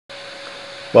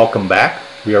Welcome back.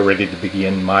 We are ready to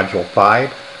begin Module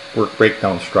 5, Work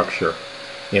Breakdown Structure,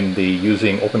 in the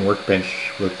Using Open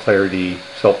Workbench with Clarity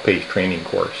self-paced training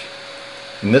course.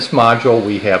 In this module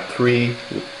we have 3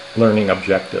 learning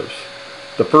objectives.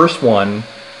 The first one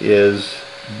is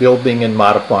building and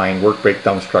modifying work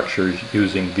breakdown structures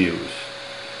using views,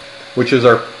 which is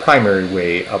our primary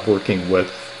way of working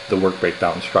with the work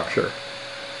breakdown structure.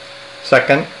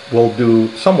 Second, we'll do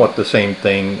somewhat the same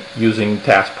thing using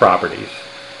task properties.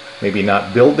 Maybe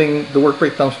not building the work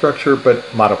breakdown structure,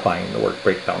 but modifying the work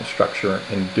breakdown structure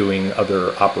and doing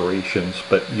other operations,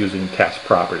 but using task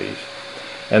properties.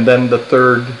 And then the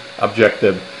third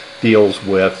objective deals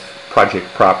with project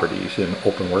properties in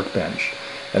Open Workbench.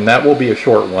 And that will be a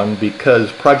short one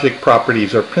because project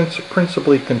properties are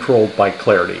principally controlled by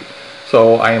Clarity.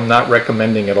 So I am not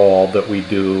recommending at all that we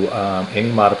do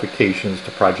any modifications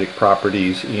to project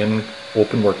properties in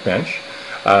Open Workbench.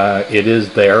 It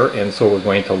is there, and so we're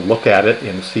going to look at it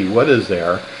and see what is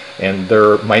there. And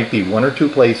there might be 1 or 2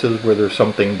 places where there's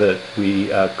something that we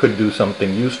could do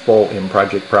something useful in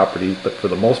project properties, but for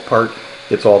the most part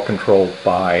it's all controlled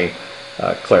by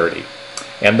Clarity.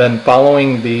 And then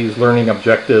following these learning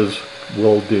objectives,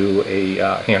 we'll do a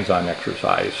hands-on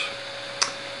exercise.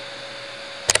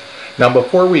 Now,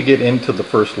 before we get into the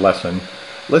first lesson,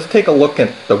 let's take a look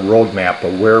at the roadmap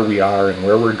of where we are and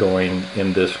where we're going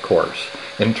in this course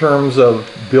in terms of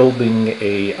building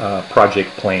a project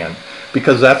plan,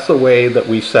 because that's the way that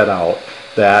we set out.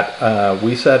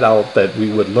 That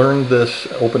we would learn this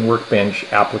Open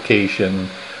Workbench application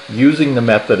using the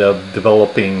method of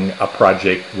developing a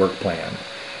project work plan,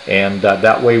 and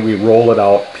that way we roll it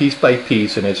out piece by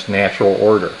piece in its natural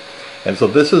order. And so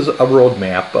this is a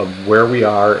roadmap of where we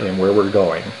are and where we're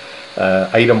going.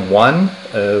 Item 1,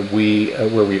 where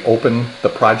we open the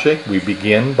project, we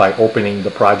begin by opening the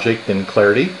project in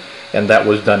Clarity, and that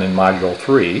was done in Module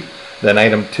 3. Then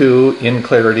item 2, in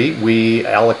Clarity, we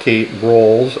allocate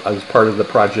roles as part of the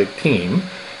project team,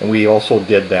 and we also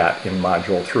did that in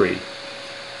Module 3.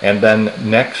 And then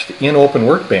next, in Open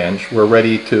Workbench, we're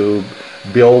ready to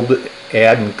build,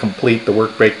 add, and complete the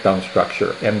work breakdown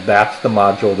structure, and that's the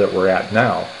module that we're at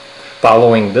now.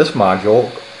 Following this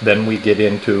module, then we get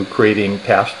into creating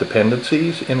task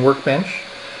dependencies in Workbench,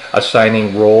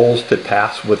 assigning roles to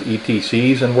tasks with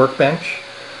ETCs in Workbench.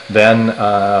 Then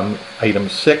item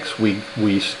 6,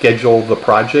 we schedule the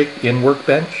project in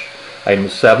Workbench. Item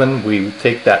 7, we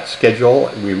take that schedule,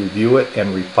 we review it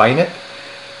and refine it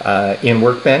in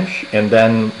Workbench. And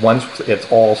then once it's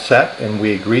all set and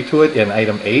we agree to it, in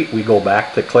item 8, we go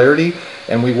back to Clarity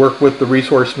and we work with the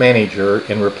resource manager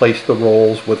and replace the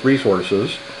roles with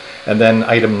resources. And then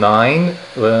item 9,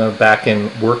 back in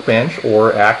Workbench,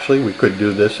 or actually we could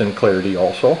do this in Clarity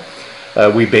also,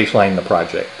 we baseline the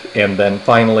project. And then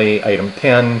finally, item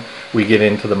 10, we get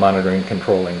into the monitoring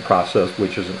controlling process,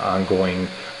 which is an ongoing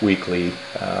weekly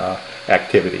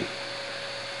activity.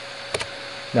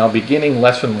 Now, beginning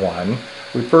lesson 1,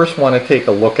 we first want to take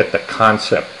a look at the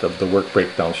concept of the work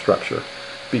breakdown structure,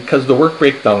 because the work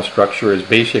breakdown structure is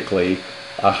basically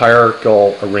a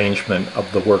hierarchical arrangement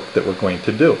of the work that we're going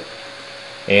to do.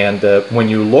 And when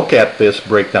you look at this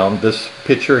breakdown, this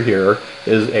picture here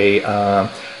is a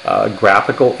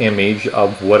graphical image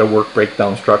of what a work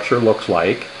breakdown structure looks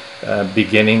like,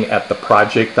 beginning at the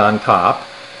project on top,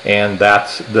 and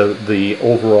that's the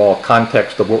overall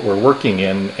context of what we're working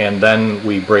in, and then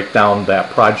we break down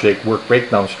that project work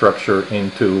breakdown structure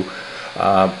into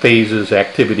phases,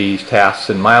 activities, tasks,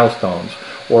 and milestones.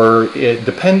 Or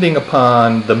depending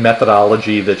upon the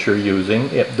methodology that you're using,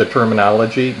 the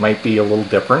terminology might be a little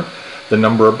different. The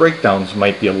number of breakdowns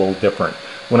might be a little different.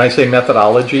 When I say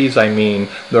methodologies, I mean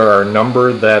there are a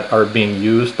number that are being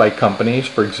used by companies.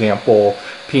 For example,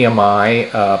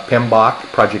 PMI,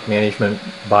 PMBOK, Project Management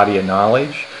Body of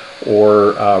Knowledge,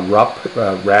 or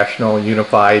RUP, Rational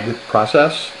Unified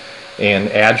Process, and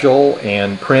Agile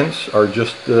and Prince are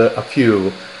just a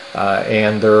few.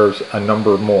 And there's a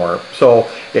number more. So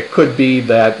it could be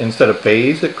that instead of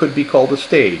phase, it could be called a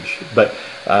stage. But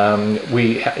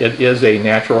it is a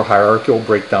natural hierarchical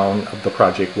breakdown of the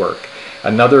project work.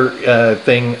 Another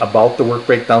thing about the work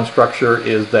breakdown structure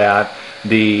is that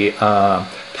the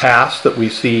tasks that we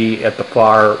see at the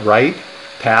far right,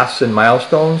 tasks and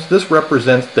milestones, this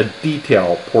represents the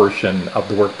detail portion of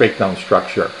the work breakdown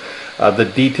structure. The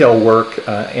detail work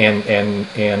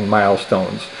and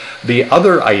milestones. The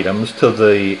other items to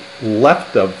the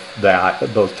left of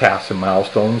those tasks and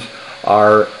milestones,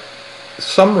 are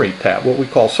summary tasks, what we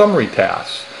call summary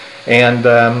tasks.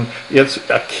 And it's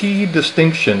a key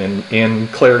distinction in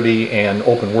Clarity and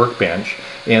Open Workbench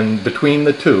in between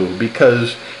the two,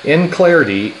 because in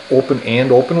Clarity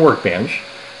Open Workbench,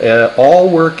 All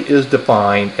work is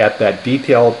defined at that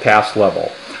detailed task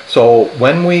level. So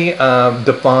when we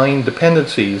define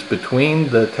dependencies between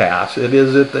the tasks, it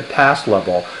is at the task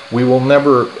level. We will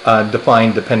never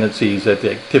define dependencies at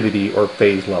the activity or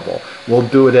phase level. We'll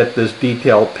do it at this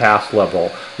detailed task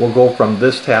level. We'll go from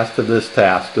this task to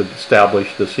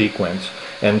establish the sequence,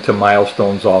 and to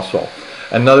milestones also.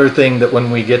 Another thing that when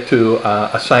we get to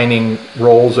assigning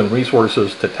roles and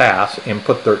resources to tasks and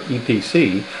put their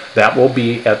ETC, that will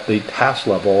be at the task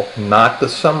level, not the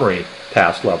summary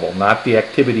task level, not the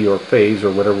activity or phase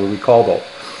or whatever we call those.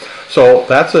 So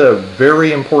that's a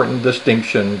very important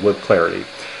distinction with Clarity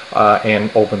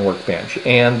and Open Workbench.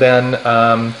 And then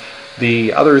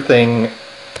the other thing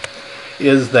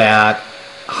is that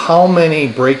how many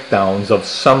breakdowns of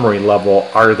summary level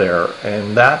are there?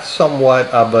 And that's somewhat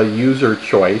of a user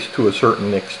choice to a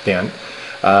certain extent.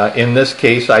 In this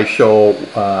case, I show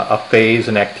a phase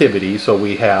and activity, so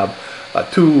we have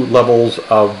 2 levels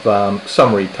of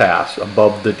summary tasks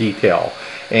above the detail.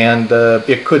 And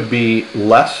it could be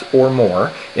less or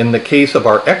more. In the case of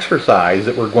our exercise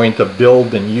that we're going to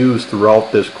build and use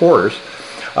throughout this course,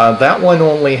 that one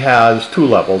only has 2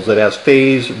 levels. It has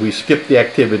phase, we skip the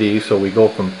activity, so we go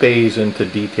from phase into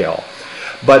detail.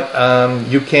 But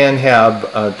you can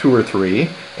have 2 or 3,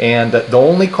 and the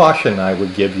only caution I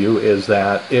would give you is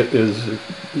that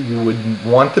you would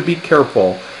want to be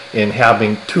careful in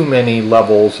having too many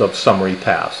levels of summary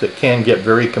tasks. It can get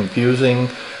very confusing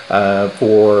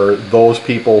for those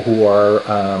people who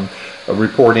are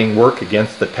reporting work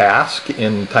against the task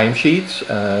in timesheets,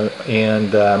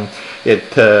 and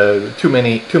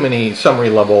too many summary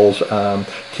levels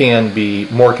can be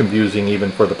more confusing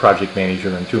even for the project manager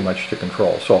and too much to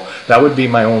control. So that would be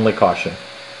my only caution.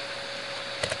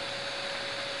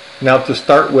 Now, to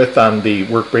start with on the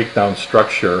work breakdown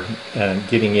structure and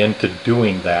getting into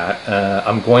doing that,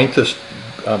 I'm going to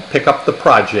pick up the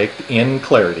project in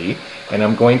Clarity, and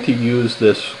I'm going to use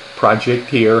this project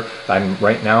here. I'm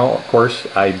right now, of course,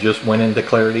 I just went into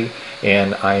Clarity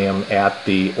and I am at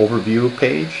the overview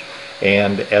page,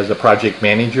 and as a project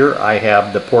manager I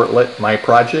have the portlet My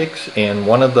Projects, and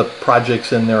one of the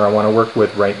projects in there I want to work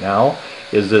with right now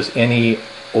is this NE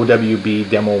OWB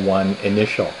Demo 1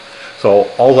 Initial. So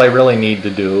all I really need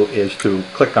to do is to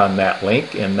click on that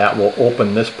link, and that will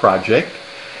open this project,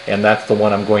 and that's the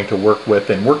one I'm going to work with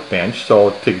in Workbench.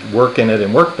 So to work in it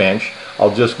in Workbench,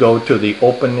 I'll just go to the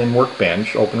Open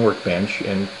Workbench,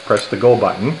 and press the Go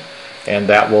button, and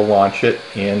that will launch it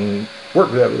in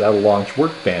that'll launch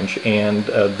Workbench and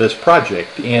this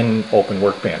project in Open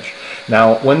Workbench.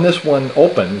 Now, when this one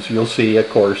opens, you'll see, of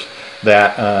course,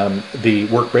 that the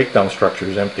work breakdown structure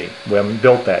is empty. We haven't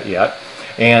built that yet.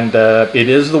 And it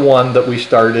is the one that we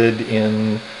started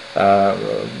in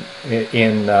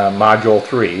Module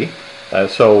 3.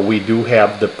 So we do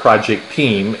have the project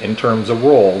team in terms of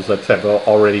roles that have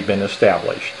already been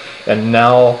established. And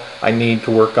now I need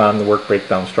to work on the work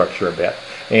breakdown structure a bit.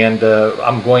 And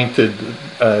I'm going to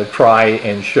try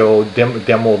and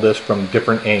demo this from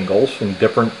different angles and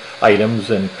different items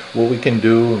and what we can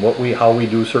do and how we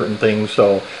do certain things.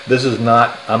 So this is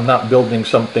not, I'm not building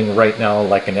something right now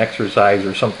like an exercise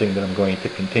or something that I'm going to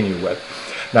continue with.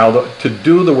 Now, to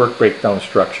do the work breakdown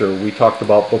structure we talked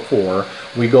about before,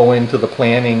 we go into the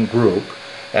planning group,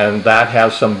 and that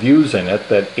has some views in it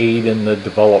that aid in the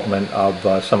development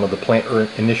of some of the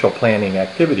initial planning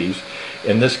activities.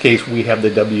 In this case, we have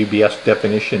the WBS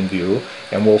definition view,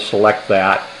 and we'll select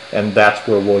that, and that's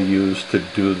where we'll use to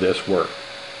do this work.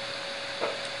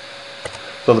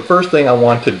 So the first thing I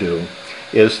want to do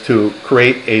is to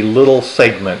create a little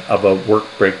segment of a work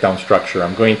breakdown structure.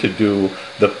 I'm going to do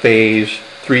the phase,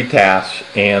 3 tasks,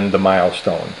 and the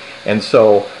milestone. And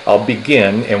so I'll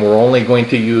begin, and we're only going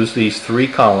to use these 3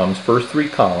 columns, first 3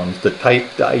 columns, the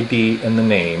type, the ID, and the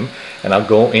name. And I'll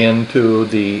go into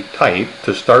the type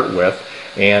to start with.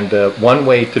 And one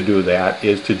way to do that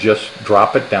is to just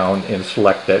drop it down and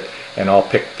select it, and I'll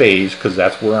pick phase because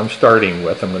that's where I'm starting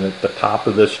with. I'm at the top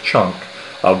of this chunk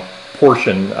of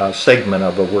portion, segment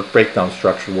of a work breakdown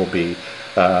structure will be,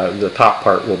 the top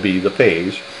part will be the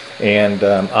phase. And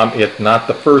it's not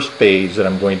the first phase that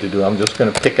I'm going to do. I'm just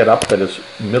going to pick it up at its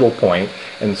middle point,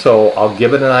 and so I'll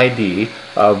give it an ID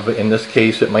of, in this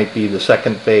case it might be the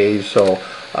second phase, so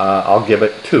I'll give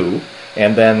it 2,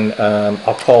 and then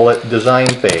I'll call it design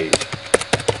phase.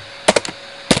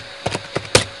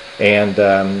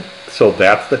 And so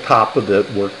that's the top of the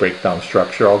work breakdown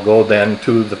structure. I'll go then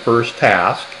to the first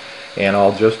task, and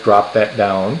I'll just drop that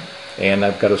down, and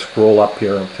I've got to scroll up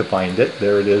here to find it.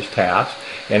 There it is, task.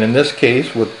 And in this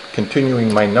case, with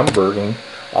continuing my numbering,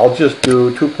 I'll just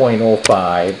do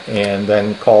 2.05 and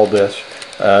then call this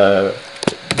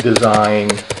design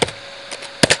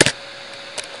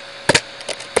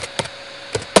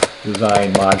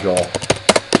module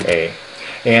A.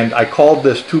 And I called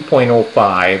this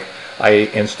 2.05.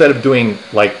 Instead of doing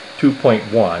like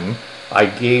 2.1, I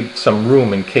gave some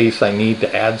room in case I need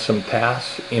to add some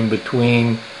tasks in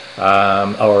between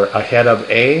or ahead of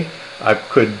A. I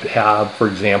could have, for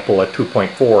example, a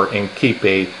 2.4 and keep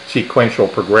a sequential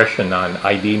progression on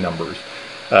ID numbers.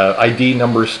 ID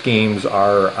number schemes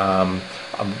are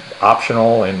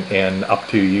optional and up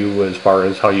to you as far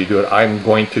as how you do it. I'm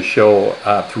going to show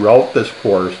throughout this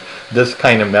course this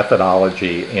kind of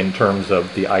methodology in terms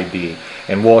of the ID,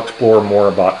 and we'll explore more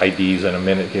about IDs in a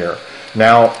minute here.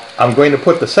 Now I'm going to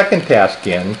put the second task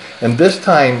in, and this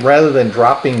time rather than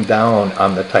dropping down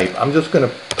on the type, I'm just going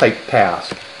to type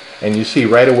task, and you see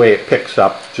right away it picks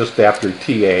up just after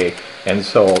TA, and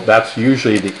so that's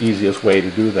usually the easiest way to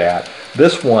do that.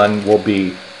 This one will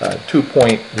be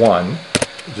 2.10,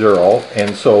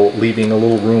 and so leaving a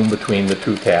little room between the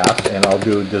two tasks, and I'll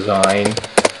do design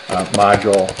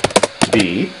module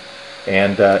B,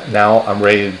 and now I'm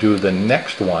ready to do the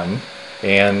next one,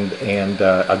 and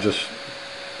I'll just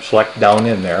select down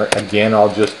in there. Again,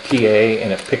 I'll just TA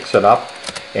and it picks it up,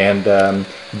 and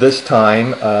this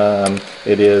time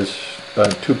it is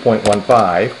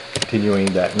 2.15, continuing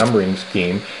that numbering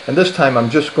scheme, and this time I'm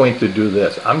just going to do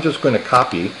this. I'm just going to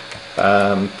copy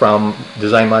from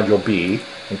design module B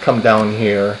and come down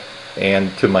here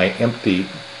and to my empty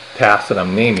task that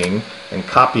I'm naming and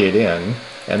copy it in,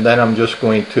 and then I'm just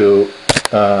going to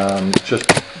just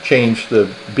change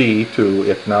the B to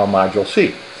it's now module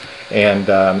C, and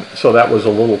so that was a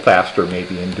little faster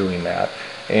maybe in doing that.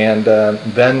 And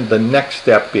then the next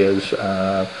step is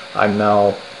I'm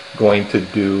now going to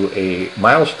do a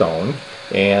milestone,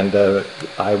 and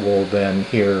I will then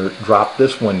here drop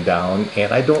this one down,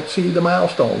 and I don't see the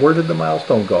milestone. Where did the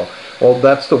milestone go? Well,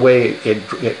 that's the way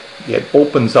it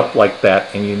opens up like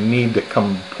that, and you need to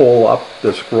come pull up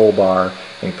the scroll bar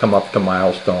and come up to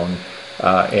milestone,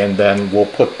 and then we'll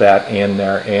put that in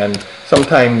there. And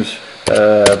sometimes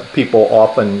people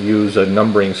often use a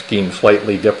numbering scheme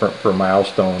slightly different for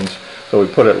milestones, so we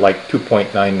put it like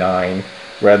 2.99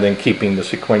 rather than keeping the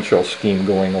sequential scheme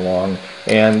going along.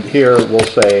 And here we'll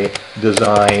say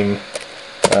design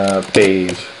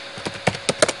phase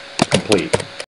complete.